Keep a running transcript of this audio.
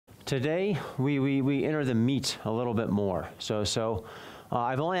Today, we enter the meat a little bit more.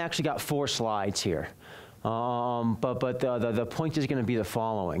 I've only actually got 4 slides here, but the point is going to be the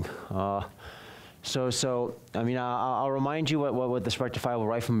following. I mean, I'll remind you what this rectifiable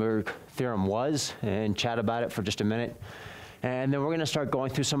Reifenberg theorem was and chat about it for just a minute. And then we're going to start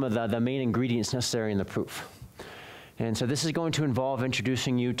going through some of the main ingredients necessary in the proof. And so this is going to involve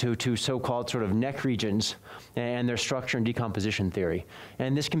introducing you to so-called sort of neck regions and their structure and decomposition theory.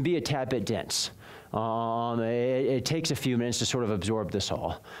 And this can be a tad bit dense. It takes a few minutes to sort of absorb this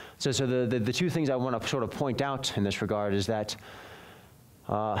all. So the 2 things I want to sort of point out in this regard is that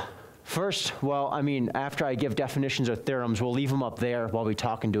first, well, I mean, after I give definitions of theorems, we'll leave them up there while we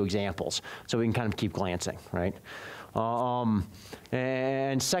talk and do examples, so we can kind of keep glancing, right?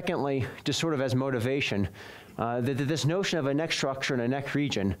 And secondly, just sort of as motivation, this notion of a neck structure and a neck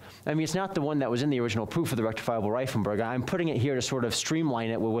region, I mean, it's not the one that was in the original proof of the rectifiable Reifenberg. I'm putting it here to sort of streamline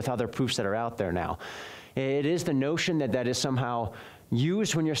it with other proofs that are out there now. It is the notion that is somehow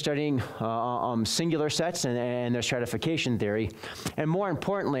used when you're studying singular sets and their stratification theory. And more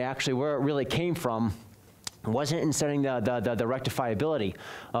importantly, actually, where it really came from wasn't in studying the rectifiability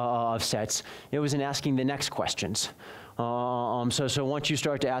of sets. It was in asking the next questions. So once you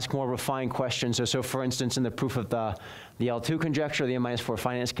start to ask more refined questions, so for instance, in the proof of the L2 conjecture, the n-4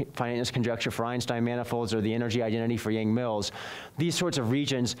 finiteness conjecture for Einstein manifolds, or the energy identity for Yang-Mills, these sorts of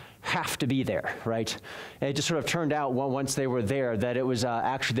regions have to be there, right? And it just sort of turned out once they were there that it was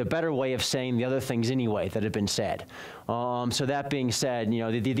actually the better way of saying the other things anyway that had been said. So that being said, you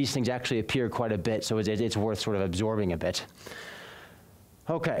know, these things actually appear quite a bit, so it's worth sort of absorbing a bit.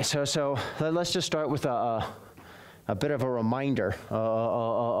 Okay, so let's just start with a bit of a reminder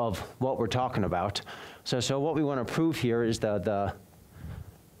of what we're talking about. So what we want to prove here is the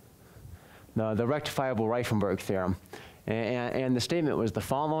rectifiable Reifenberg theorem. And the statement was the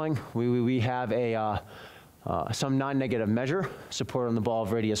following. We have some non-negative measure supported on the ball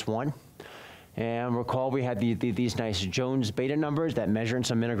of radius 1. And recall we had these nice Jones beta numbers that measure in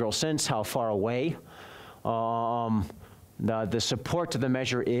some integral sense how far away the support to the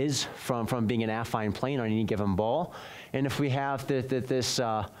measure is from being an affine plane on any given ball. And if we have this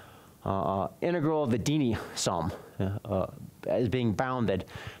integral of the Dini sum as being bounded,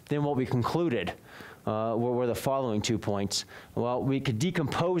 then what we concluded were the following 2 points. Well, we could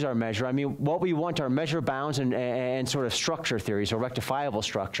decompose our measure. I mean, what we want are measure bounds and sort of structure theories, or rectifiable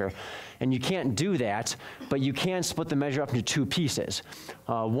structure. And you can't do that, but you can split the measure up into 2 pieces,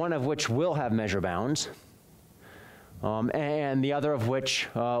 one of which will have measure bounds, and the other of which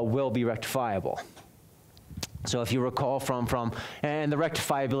will be rectifiable. So if you recall and the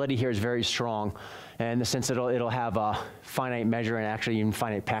rectifiability here is very strong in the sense that it'll have a finite measure and actually even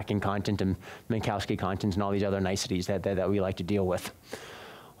finite packing content and Minkowski content and all these other niceties that we like to deal with.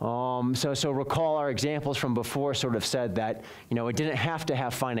 So recall our examples from before sort of said that, you know, it didn't have to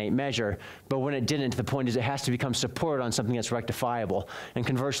have finite measure, but when it didn't, the point is it has to become supported on something that's rectifiable. And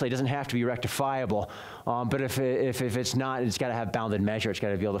conversely, it doesn't have to be rectifiable, but if it's not, it's got to have bounded measure. It's got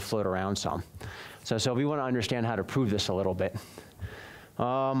to be able to float around some. So we want to understand how to prove this a little bit.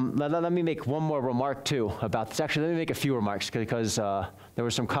 Let me make one more remark, too, about this. Actually, let me make a few remarks, because there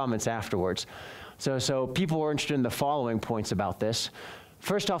were some comments afterwards. So people were interested in the following points about this.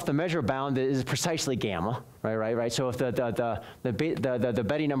 First off, the measure bound is precisely gamma, right? So if the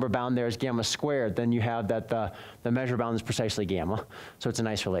Betty number bound there is gamma squared, then you have that the measure bound is precisely gamma. So it's a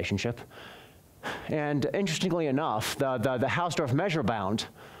nice relationship. And interestingly enough, the Hausdorff measure bound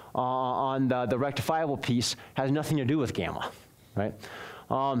on the rectifiable piece has nothing to do with gamma, right?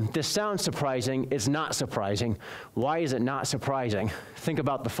 This sounds surprising. It's not surprising. Why is it not surprising? Think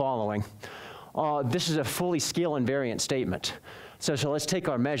about the following. This is a fully scale invariant statement. So let's take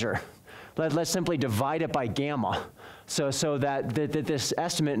our measure. Let's simply divide it by gamma, so that this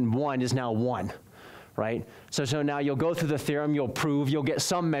estimate in 1 is now 1, right? So now you'll go through the theorem, you'll prove, you'll get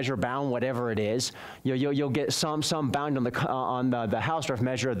some measure bound, whatever it is. You'll get some bound on the Hausdorff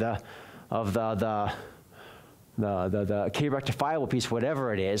measure of the K rectifiable piece,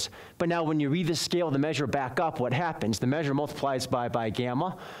 whatever it is. But now when you read the scale of the measure back up, what happens? The measure multiplies by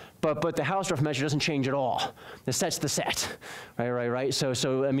gamma, but the Hausdorff measure doesn't change at all. The set's the set, right?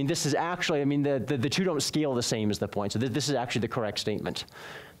 So I mean, this is actually, I mean, the 2 don't scale the same as the point. So this is actually the correct statement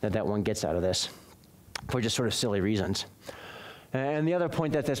that one gets out of this, for just sort of silly reasons. And the other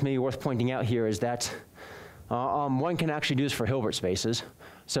point that's maybe worth pointing out here is that one can actually do this for Hilbert spaces.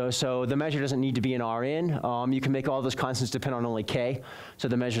 So the measure doesn't need to be an Rn. You can make all those constants depend on only K, so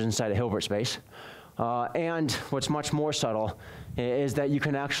the measure's inside a Hilbert space. And what's much more subtle is that you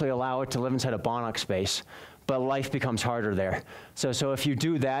can actually allow it to live inside a Banach space. but life becomes harder there. So if you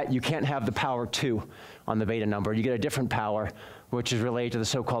do that, you can't have the power 2 on the beta number. You get a different power, which is related to the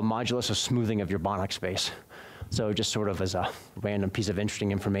so-called modulus of smoothing of your Banach space. So just sort of as a random piece of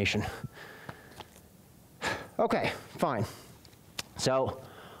interesting information. Okay, fine. So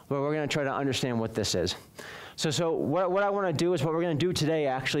we're going to try to understand what this is. So what I want to do is, what we're going to do today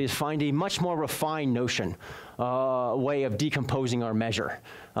actually is find a much more refined notion, way of decomposing our measure.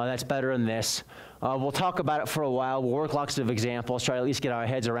 That's better than this. We'll talk about it for a while. We'll work lots of examples, try to at least get our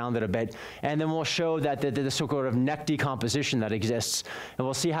heads around it a bit, and then we'll show that the so-called neck decomposition that exists, and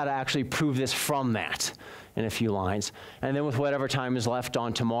we'll see how to actually prove this from that in a few lines. And then with whatever time is left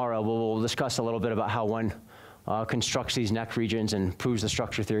on tomorrow, we'll discuss a little bit about how one constructs these neck regions and proves the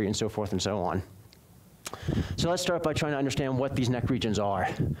structure theory and so forth and so on. So let's start by trying to understand what these neck regions are.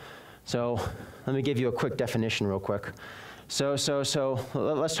 So let me give you a quick definition real quick. So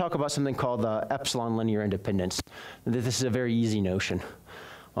let's talk about something called epsilon linear independence. This is a very easy notion.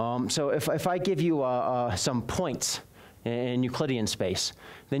 So if I give you some points in Euclidean space,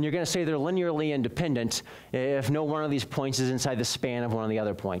 then you're going to say they're linearly independent if no one of these points is inside the span of one of the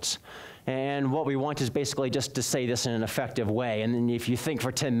other points. And what we want is basically just to say this in an effective way. And then if you think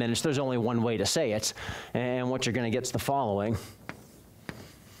for 10 minutes, there's only one way to say it. And what you're going to get is the following.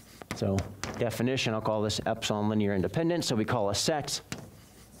 So definition, I'll call this epsilon linear independent. So we call a set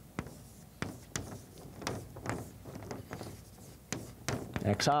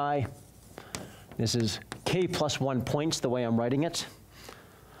xi. This is k plus 1 points, the way I'm writing it.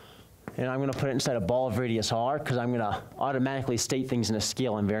 And I'm going to put it inside a ball of radius r, because I'm going to automatically state things in a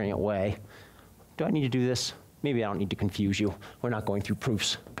scale invariant way. Do I need to do this? Maybe I don't need to confuse you. We're not going through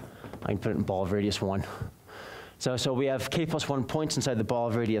proofs. I can put it in ball of radius 1. So we have k plus 1 points inside the ball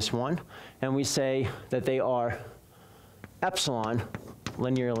of radius 1, and we say that they are epsilon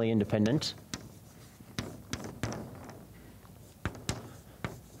linearly independent.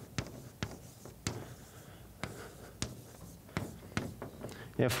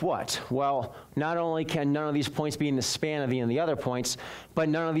 If what? Well, not only can none of these points be in the span of any of the other points, but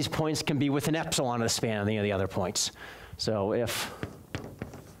none of these points can be with an epsilon of the span of any of the other points. So if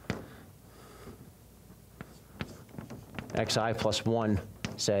xi plus 1,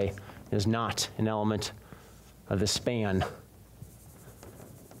 say, is not an element of the span,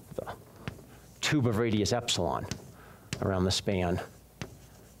 the tube of radius epsilon around the span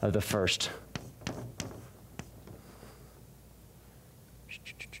of the first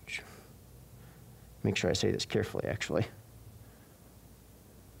make sure I say this carefully, actually.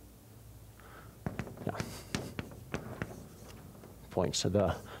 No. Points, so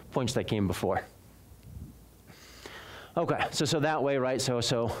the points that came before. Okay, so that way, right, so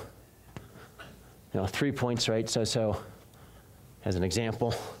 3 points, right, so as an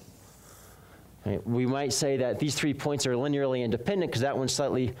example, right, we might say that these 3 points are linearly independent because that one's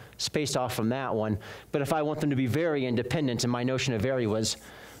slightly spaced off from that one, but if I want them to be very independent, and my notion of very was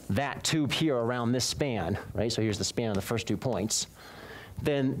that tube here around this span, right? So here's the span of the first 2 points.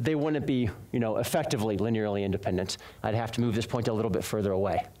 Then they wouldn't be, effectively linearly independent. I'd have to move this point a little bit further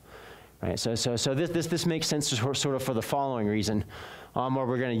away, right? So this makes sense sort of for the following reason, or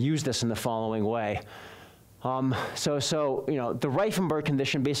we're going to use this in the following way. The Reifenberg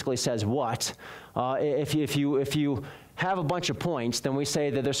condition basically says what? If you have a bunch of points, then we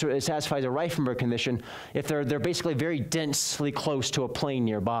say that it satisfies a Reifenberg condition if they're basically very densely close to a plane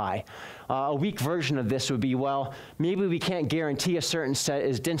nearby. A weak version of this would be, well, maybe we can't guarantee a certain set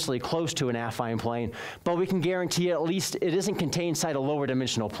is densely close to an affine plane, but we can guarantee at least it isn't contained inside a lower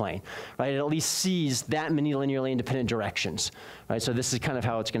dimensional plane, right? It at least sees that many linearly independent directions, right? So this is kind of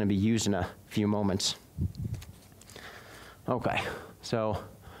how it's going to be used in a few moments. Okay, so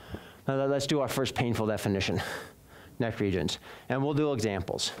now let's do our first painful definition. Neck regions. And we'll do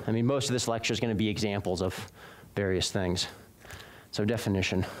examples. I mean, most of this lecture is going to be examples of various things. So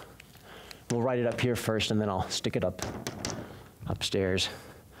definition. We'll write it up here first, and then I'll stick it upstairs.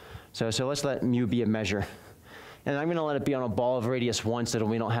 So let's let mu be a measure. And I'm going to let it be on a ball of radius 1 so that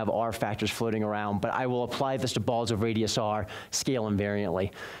we don't have r factors floating around, but I will apply this to balls of radius r scale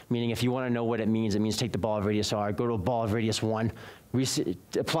invariantly, meaning if you want to know what it means take the ball of radius r, go to a ball of radius 1,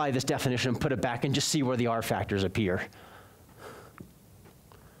 apply this definition, put it back, and just see where the r factors appear.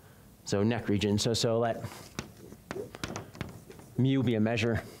 So neck region, so let mu be a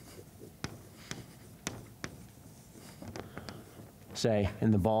measure, say,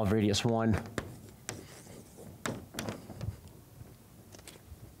 in the ball of radius 1.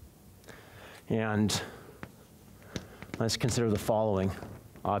 And let's consider the following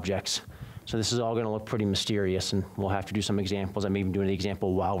objects. So this is all going to look pretty mysterious, and we'll have to do some examples. I may even do an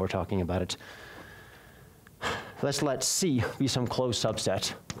example while we're talking about it. let's let C be some closed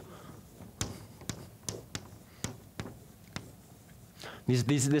subset.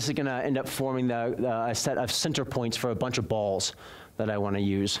 This is going to end up forming a set of center points for a bunch of balls that I want to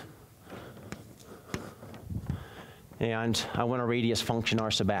use. And I want a radius function R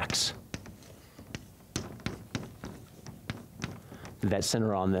sub x that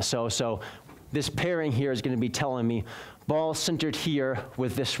center on this. So this pairing here is going to be telling me ball centered here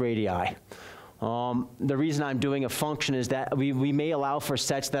with this radii. The reason I'm doing a function is that we may allow for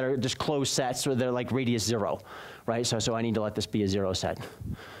sets that are just closed sets, or they're like radius 0, right? So I need to let this be a 0 set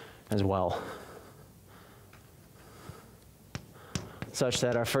as well, such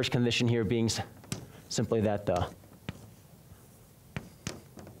that our first condition here being simply that the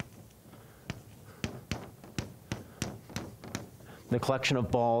collection of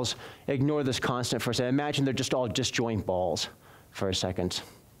balls, ignore this constant for a second. Imagine they're just all disjoint balls for a second.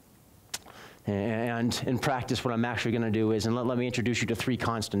 And in practice, what I'm actually going to do is, and let me introduce you to 3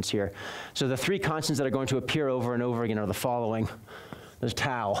 constants here. So the 3 constants that are going to appear over and over again are the following. There's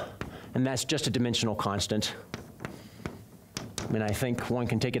tau, and that's just a dimensional constant. I mean, I think one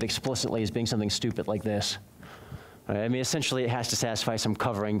can take it explicitly as being something stupid like this. I mean, essentially, it has to satisfy some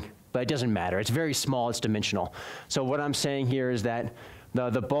covering, but it doesn't matter. It's very small. It's dimensional. So what I'm saying here is that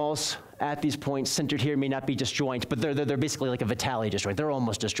the balls at these points centered here may not be disjoint, but they're basically like a Vitali disjoint. They're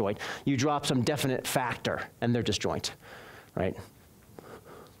almost disjoint. You drop some definite factor, and they're disjoint, right?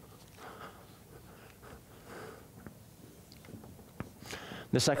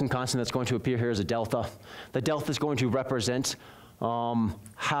 The second constant that's going to appear here is a delta. The delta is going to represent how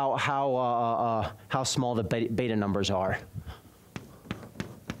small the beta numbers are.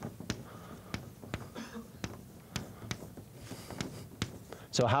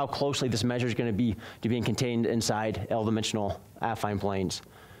 So how closely this measure is going to be being contained inside L-dimensional affine planes.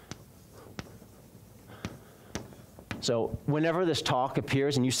 So whenever this talk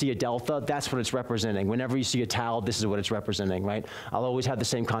appears and you see a delta, that's what it's representing. Whenever you see a tau, this is what it's representing, right? I'll always have the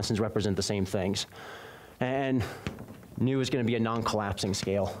same constants represent the same things. And nu is going to be a non-collapsing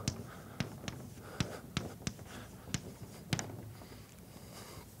scale.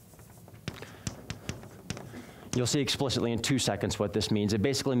 You'll see explicitly in 2 seconds what this means. It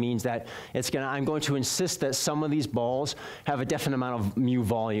basically means that I'm going to insist that some of these balls have a definite amount of mu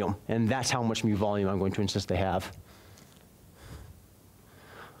volume, and that's how much mu volume I'm going to insist they have.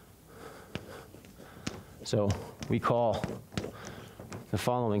 So we call the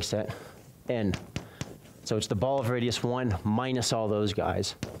following set N. So it's the ball of radius 1 minus all those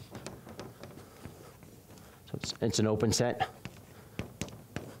guys. So it's an open set.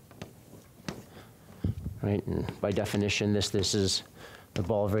 Right, and by definition, this is the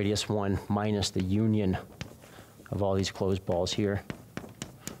ball of radius 1 minus the union of all these closed balls here.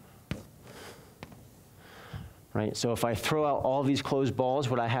 Right, so if I throw out all these closed balls,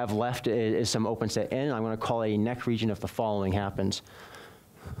 what I have left is some open set N. I'm going to call a neck region if the following happens.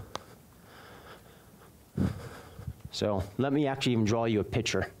 So let me actually even draw you a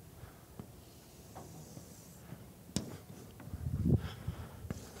picture.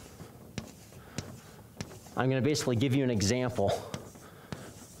 I'm going to basically give you an example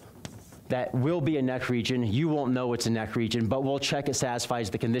that will be a neck region. You won't know it's a neck region, but we'll check it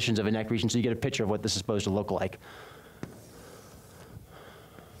satisfies the conditions of a neck region so you get a picture of what this is supposed to look like.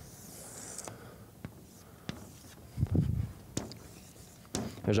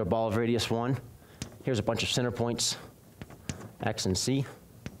 Here's our ball of radius 1. Here's a bunch of center points, X and C.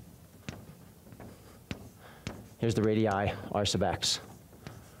 Here's the radii, R sub X.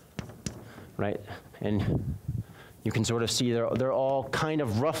 Right? And you can sort of see they're all kind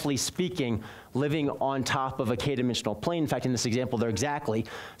of, roughly speaking, living on top of a k-dimensional plane. In fact, in this example, they're exactly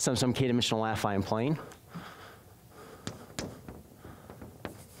some k-dimensional affine plane.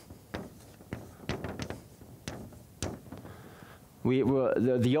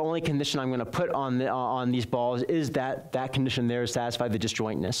 The only condition I'm going to put on these balls is that condition there is satisfied the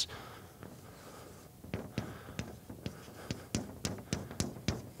disjointness.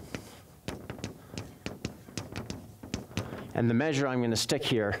 And the measure I'm going to stick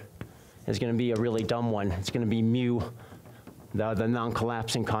here is going to be a really dumb one. It's going to be mu, the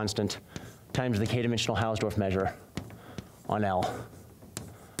non-collapsing constant, times the k-dimensional Hausdorff measure on L.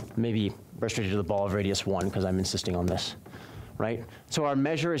 Maybe restricted to the ball of radius 1 because I'm insisting on this, right? So our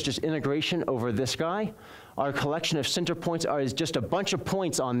measure is just integration over this guy. Our collection of center points is just a bunch of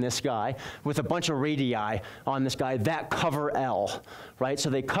points on this guy with a bunch of radii on this guy that cover L, right? So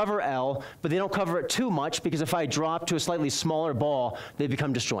they cover L, but they don't cover it too much because if I drop to a slightly smaller ball, they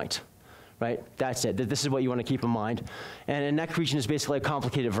become disjoint, right? That's it. This is what you want to keep in mind. And a neck region is basically a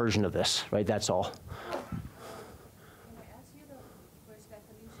complicated version of this, right? That's all.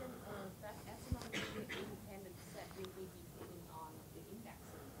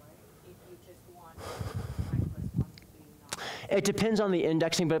 It depends on the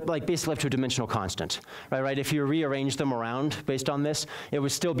indexing, but like basically up to a dimensional constant, right? If you rearrange them around based on this, it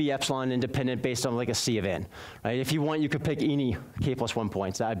would still be epsilon independent based on like a C of n, right? If you want, you could pick any k plus 1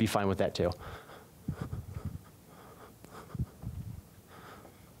 points. I'd be fine with that too.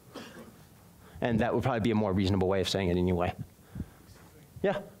 And that would probably be a more reasonable way of saying it anyway.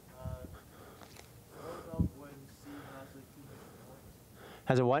 Yeah? What about when C has accumulation points?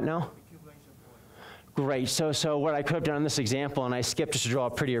 Has a what now? Accumulation point. Great. So what I could have done in this example, and I skipped just to draw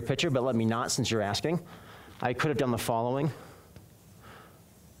a prettier picture, but let me not since you're asking. I could have done the following.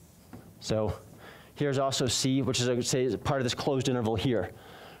 So here's also C, which is, I would say, is part of this closed interval here,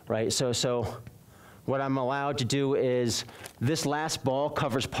 right? So what I'm allowed to do is this last ball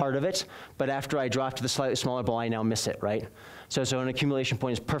covers part of it, but after I drop to the slightly smaller ball, I now miss it, right? So an accumulation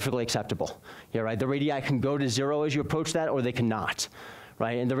point is perfectly acceptable here, right? The radii can go to 0 as you approach that, or they cannot,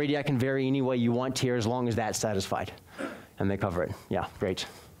 right? And the radii can vary any way you want here as long as that's satisfied. And they cover it. Yeah, great.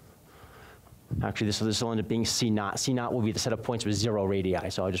 Actually, this will end up being C naught. C naught will be the set of points with 0 radii,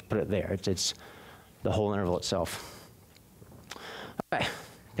 so I'll just put it there. It's the whole interval itself. Okay,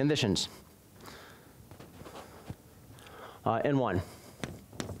 conditions. N1.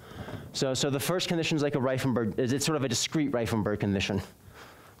 So the first condition is like a Reifenberg, it's sort of a discrete Reifenberg condition.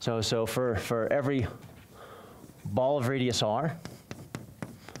 So for every ball of radius r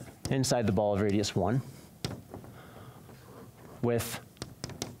inside the ball of radius 1 with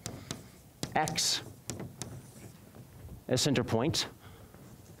x as center point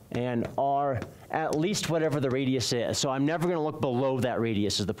and r at least whatever the radius is. So I'm never going to look below that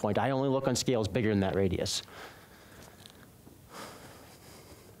radius is the point. I only look on scales bigger than that radius.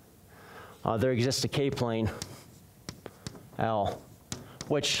 There exists a k-plane, L,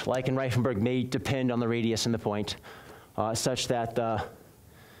 which, like in Reifenberg, may depend on the radius and the point, such that the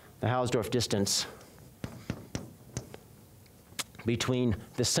Hausdorff distance between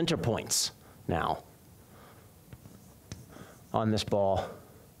the center points now on this ball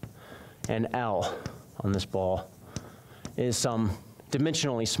and L on this ball is some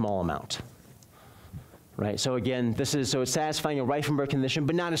dimensionally small amount. Right, so again, so it's satisfying a Reifenberg condition,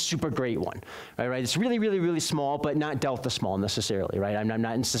 but not a super great one, right? It's really, really, really small, but not delta small necessarily, right? I'm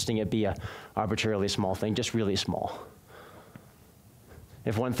not insisting it be a arbitrarily small thing, just really small.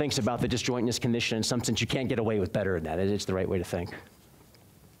 If one thinks about the disjointness condition in some sense, you can't get away with better than that. It's the right way to think.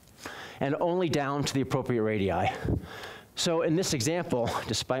 And only down to the appropriate radii. So in this example,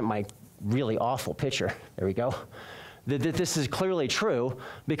 despite my really awful picture, there we go, that this is clearly true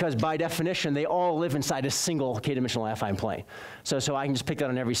because by definition they all live inside a single k-dimensional affine plane. So I can just pick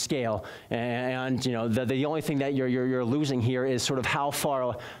that on every scale, and you know the only thing that you're losing here is sort of how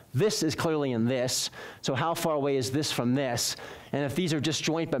far this is clearly in this. So how far away is this from this? And if these are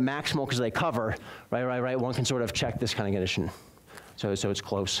disjoint but maximal because they cover, right, one can sort of check this kind of condition. So it's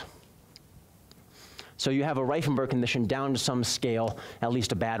close. So you have a Reifenberg condition down to some scale, at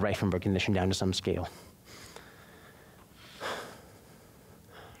least a bad Reifenberg condition down to some scale.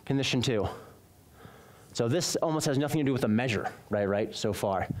 Condition 2. So this almost has nothing to do with the measure, right, so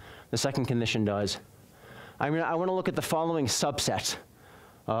far. The second condition does. I want to look at the following subset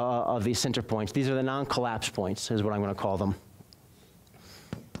of these center points. These are the non-collapse points, is what I'm going to call them.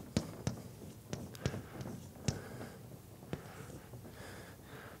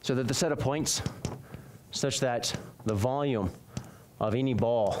 So that the set of points such that the volume of any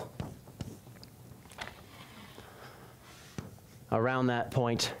ball around that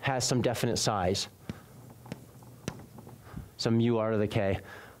point has some definite size, some mu r to the k,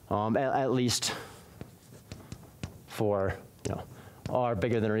 at least for r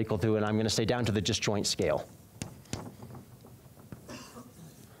bigger than or equal to, and I'm going to say down to the disjoint scale.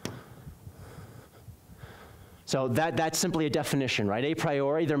 So that's simply a definition, right? A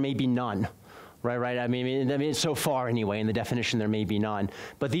priori, there may be none. Right. I mean, so far anyway, in the definition, there may be none.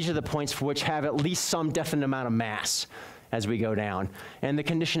 But these are the points for which have at least some definite amount of mass as we go down. And the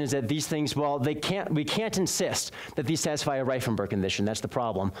condition is that these things, well, we can't insist that these satisfy a Reifenberg condition. That's the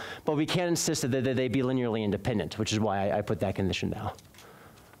problem. But we can't insist that they be linearly independent, which is why I put that condition down.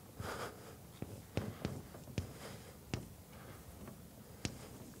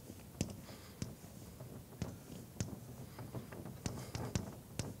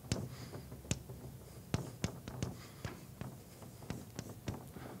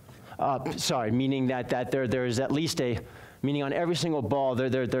 Sorry, meaning that there's at least meaning on every single ball,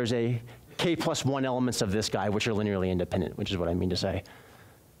 there's a k plus 1 elements of this guy, which are linearly independent, which is what I mean to say.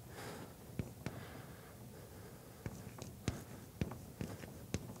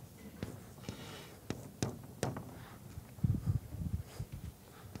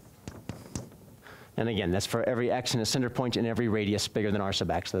 And again, that's for every x in a center point and every radius bigger than r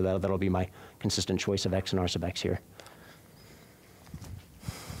sub x. So that'll be my consistent choice of x and r sub x here.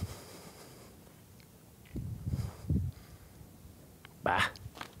 Bah.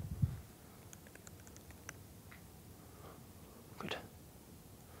 Good.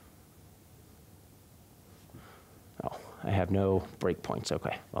 Oh, I have no breakpoints.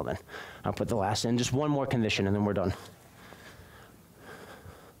 Okay, well then, I'll put the last in. Just one more condition and then we're done.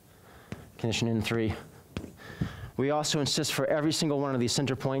 Condition in 3. We also insist for every single one of these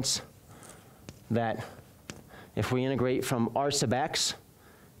center points that if we integrate from r sub x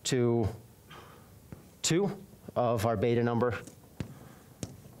to 2 of our beta number,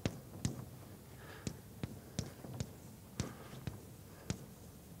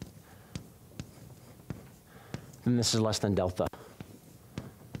 then this is less than delta.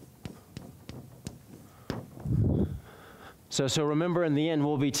 So remember, in the end,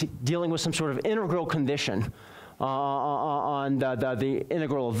 we'll be dealing with some sort of integral condition on the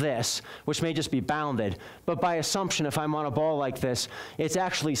integral of this, which may just be bounded. But by assumption, if I'm on a ball like this, it's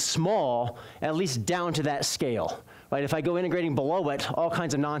actually small, at least down to that scale. Right? If I go integrating below it, all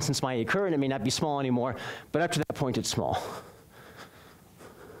kinds of nonsense might occur, and it may not be small anymore. But up to that point, it's small.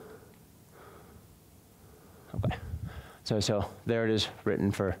 Okay. So there it is,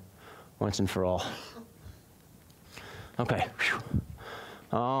 written for once and for all. Okay.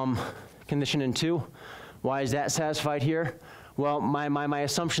 Condition in 2. Why is that satisfied here? Well, my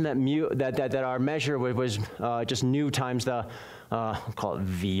assumption that that our measure was just nu times the I'll call it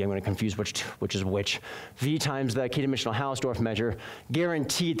V. I'm going to confuse which is which. V times the k-dimensional Hausdorff measure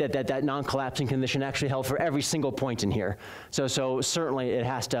guaranteed that non-collapsing condition actually held for every single point in here. So certainly it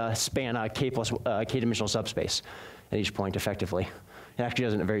has to span a k plus k-dimensional subspace at each point effectively. It actually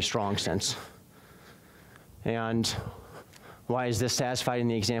does it in a very strong sense. And why is this satisfied in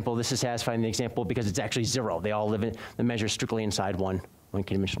the example? This is satisfied in the example because it's actually 0. They all live in the measure strictly inside one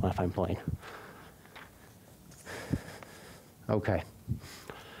k-dimensional affine plane. Okay.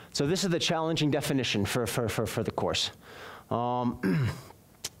 So this is the challenging definition for the course. Let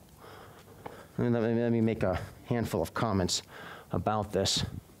me make a handful of comments about this.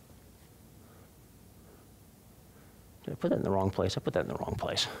 Did I put that in the wrong place? I put that in the wrong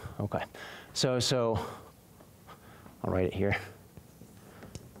place. Okay. So I'll write it here.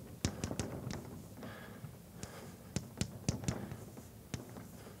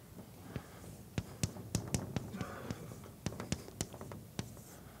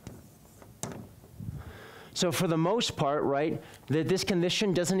 So for the most part, right, this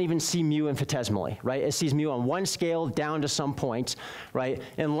condition doesn't even see mu infinitesimally, right? It sees mu on one scale down to some points, right,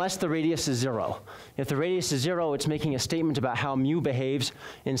 unless the radius is 0. If the radius is 0, it's making a statement about how mu behaves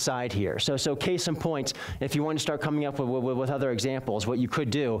inside here. So case in point, if you want to start coming up with other examples, what you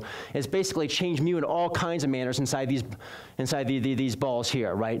could do is basically change mu in all kinds of manners inside these balls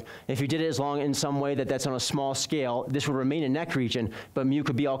here, right? If you did it as long in some way that's on a small scale, this would remain a neck region, but mu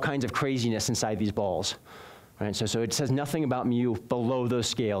could be all kinds of craziness inside these balls. Right, so it says nothing about mu below those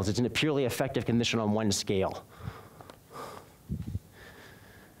scales. It's a purely effective condition on one scale.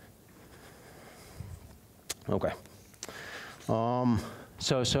 Okay.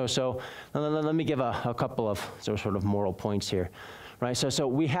 So let me give a couple of sort of moral points here. Right, so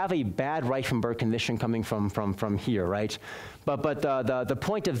we have a bad Reifenberg condition coming from here, right? But the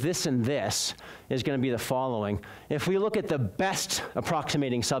point of this and this is going to be the following. If we look at the best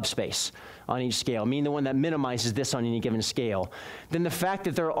approximating subspace on each scale, meaning the one that minimizes this on any given scale, then the fact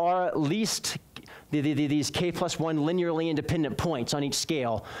that there are at least these k plus 1 linearly independent points on each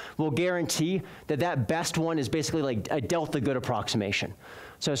scale will guarantee that best one is basically like a delta good approximation.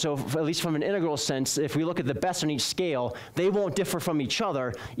 So at least from an integral sense, if we look at the best on each scale, they won't differ from each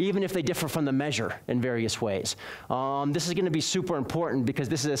other, even if they differ from the measure in various ways. This is going to be super important because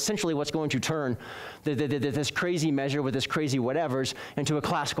this is essentially what's going to turn this crazy measure with this crazy whatevers into a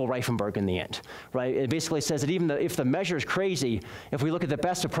classical Reifenberg in the end, right? It basically says that even if the measure is crazy, if we look at the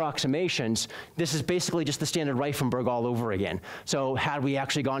best approximations, this is basically just the standard Reifenberg all over again. So had we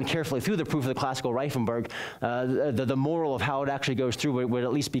actually gone carefully through the proof of the classical Reifenberg, the moral of how it actually goes through would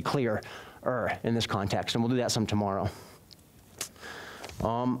at least be clearer in this context, and we'll do that some tomorrow.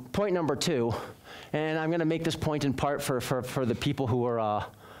 Point number 2, and I'm going to make this point in part for the people who are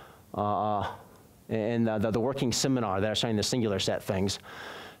in the working seminar that are studying the singular set things.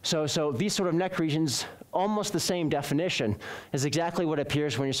 So these sort of neck regions, almost the same definition, is exactly what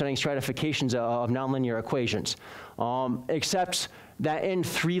appears when you're studying stratifications of nonlinear equations, except that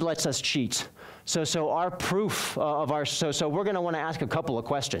N3 lets us cheat. So our proof of our, so we're going to want to ask a couple of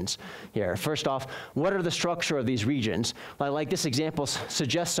questions here. First off, what are the structure of these regions? Like this example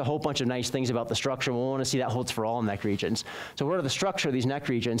suggests a whole bunch of nice things about the structure. We'll want to see that holds for all neck regions. So what are the structure of these neck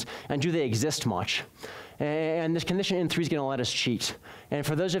regions, and do they exist much? And this condition N3 is going to let us cheat. And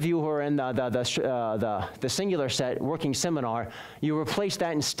for those of you who are in the singular set working seminar, you replace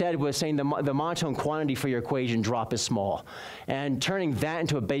that instead with saying the monotone quantity for your equation drop is small. And turning that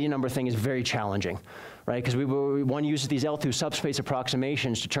into a beta number thing is very challenging, right? Because one uses these L2 subspace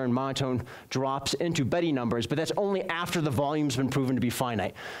approximations to turn monotone drops into Betty numbers, but that's only after the volume's been proven to be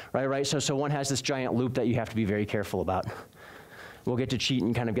finite, right? So one has this giant loop that you have to be very careful about. We'll get to cheat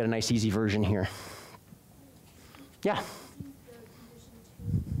and kind of get a nice easy version here. Yeah?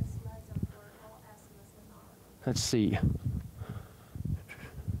 Let's see.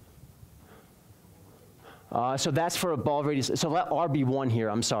 So that's for a ball radius. So let R be 1 here.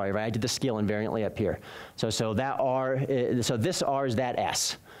 I'm sorry, right? I did the scale invariantly up here. So that R, so this R is that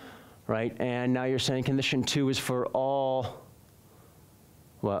S, right? And now you're saying condition 2 is for all,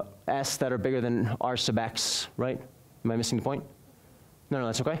 well, S that are bigger than R sub X, right? Am I missing the point? No,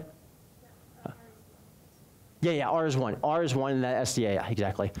 that's okay. Yeah, R is 1. R is 1 in that SDA, yeah,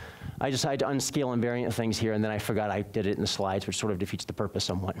 exactly. I decided to unscale invariant things here, and then I forgot I did it in the slides, which sort of defeats the purpose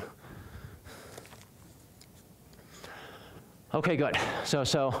somewhat. Okay, good.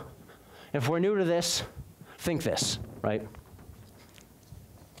 So if we're new to this, think this, right?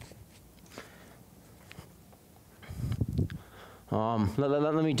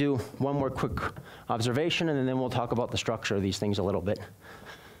 Let me do one more quick observation, and then we'll talk about the structure of these things a little bit.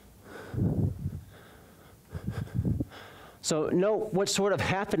 So note what's sort of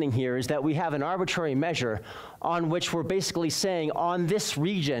happening here is that we have an arbitrary measure on which we're basically saying on this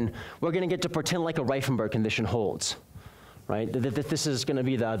region, we're going to get to pretend like a Reifenberg condition holds, right? That this is going to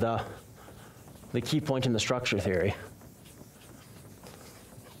be the key point in the structure theory.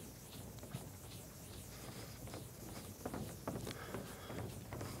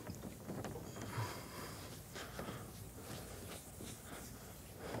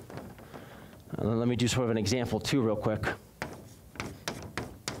 Let me do sort of an example too real quick.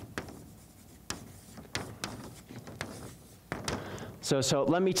 So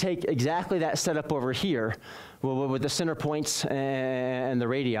let me take exactly that setup over here with the center points and the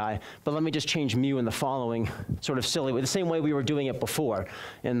radii, but let me just change mu in the following sort of silly way, the same way we were doing it before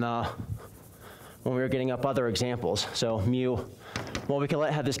when we were getting up other examples. So mu, well, we can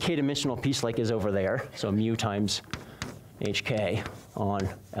have this k-dimensional piece like is over there, so mu times hk on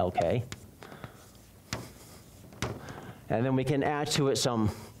lk. And then we can add to it some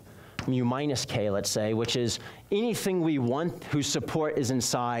mu minus k, let's say, which is anything we want whose support is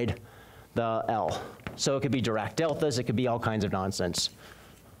inside the L. So it could be Dirac deltas, it could be all kinds of nonsense.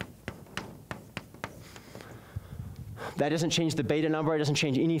 That doesn't change the beta number, it doesn't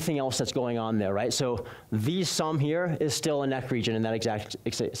change anything else that's going on there, right? So the sum here is still a neck region in that exact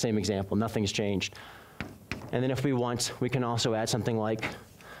same example, nothing's changed. And then if we want, we can also add something like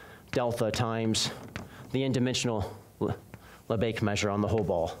delta times the n-dimensional Lebesgue measure on the whole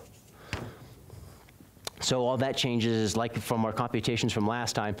ball. So all that changes is like from our computations from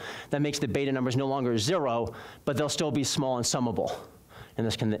last time, that makes the beta numbers no longer 0, but they'll still be small and summable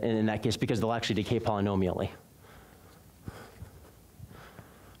in that case because they'll actually decay polynomially.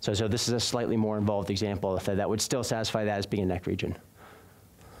 So this is a slightly more involved example that would still satisfy that as being a neck region.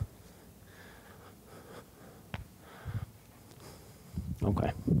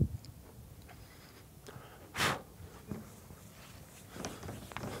 Okay.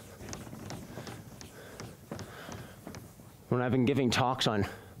 When I've been giving talks on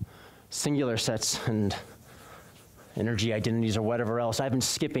singular sets and energy identities or whatever else, I've been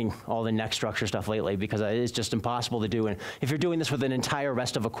skipping all the neck structure stuff lately because it's just impossible to do. And if you're doing this with an entire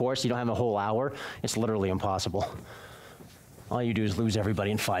rest of a course, you don't have a whole hour, it's literally impossible. All you do is lose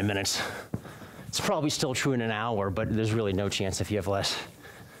everybody in 5 minutes. It's probably still true in an hour, but there's really no chance if you have less.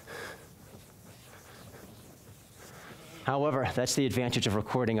 However, that's the advantage of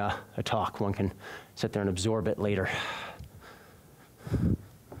recording a talk. One can sit there and absorb it later.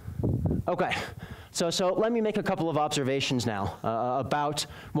 Okay, so let me make a couple of observations now about,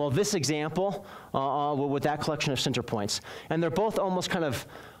 well, this example with that collection of center points. And they're both almost kind of,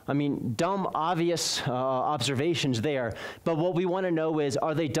 I mean, dumb, obvious observations there. But what we want to know is,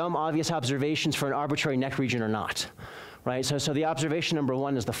 are they dumb, obvious observations for an arbitrary neck region or not? Right, so the observation number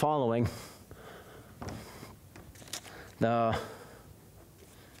 1 is the following.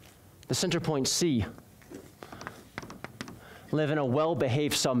 the center point C live in a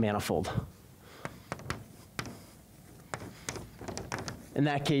well-behaved submanifold. In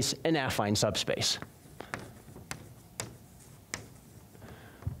that case, an affine subspace.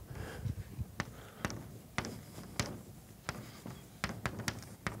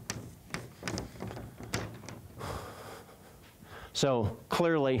 So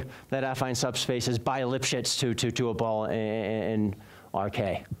clearly, that affine subspace is by Lipschitz to a ball in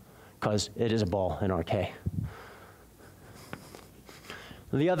RK, because it is a ball in RK.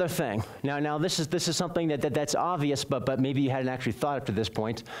 The other thing, now this is something that's obvious, but maybe you hadn't actually thought up to this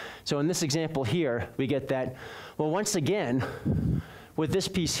point. So in this example here, we get that, well, once again, with this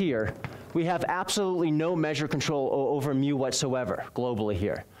piece here, we have absolutely no measure control over mu whatsoever globally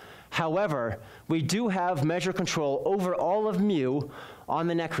here. However, we do have measure control over all of mu on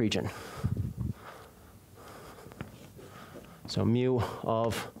the neck region. So mu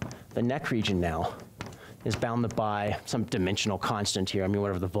of the neck region now is bounded by some dimensional constant here. I mean,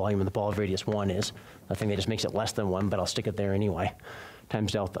 whatever the volume of the ball of radius 1 is. I think that just makes it less than 1, but I'll stick it there anyway,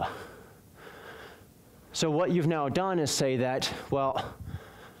 times delta. So what you've now done is say that, well,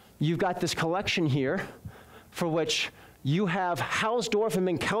 you've got this collection here for which you have Hausdorff and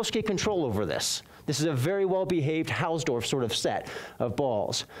Minkowski control over this. This is a very well-behaved Hausdorff sort of set of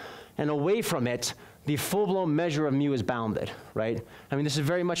balls. And away from it, the full-blown measure of mu is bounded, right? I mean, this is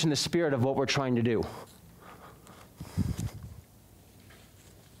very much in the spirit of what we're trying to do.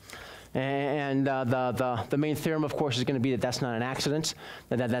 And the main theorem, of course, is going to be that that's not an accident,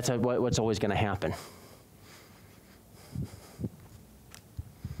 that's what's always going to happen.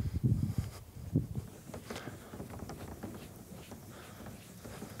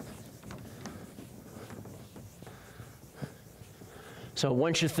 So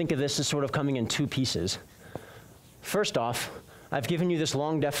one should think of this as sort of coming in two pieces. First off, I've given you this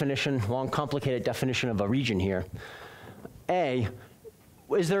long complicated definition of a region here. A,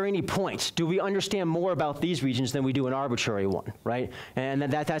 is there any point? Do we understand more about these regions than we do an arbitrary one, right? And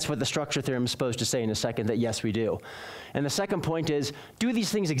that's what the structure theorem is supposed to say in a second, that yes, we do. And the second point is, do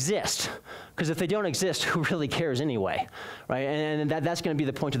these things exist? Because if they don't exist, who really cares anyway, right? And that's going to be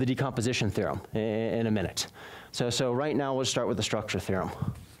the point of the decomposition theorem in a minute. So right now, we'll start with the structure theorem.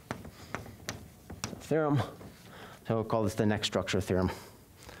 So we'll call this the next structure theorem.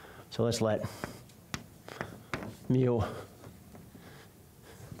 So let's let mu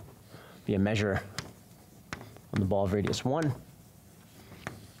be a measure on the ball of radius 1.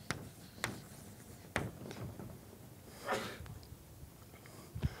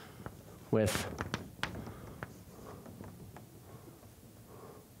 With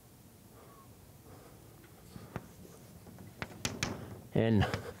n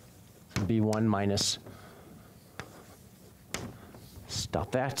b1 minus,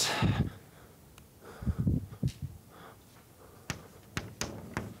 stop that,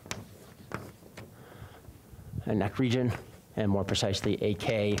 a neck region, and more precisely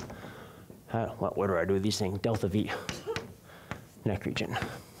AK, what order I do these things, delta V, neck region.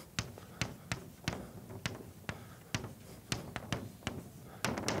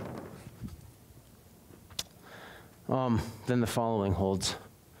 Then the following holds.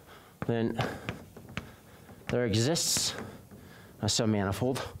 Then there exists a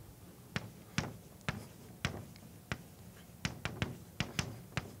submanifold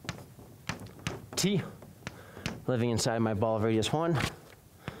T living inside my ball of radius 1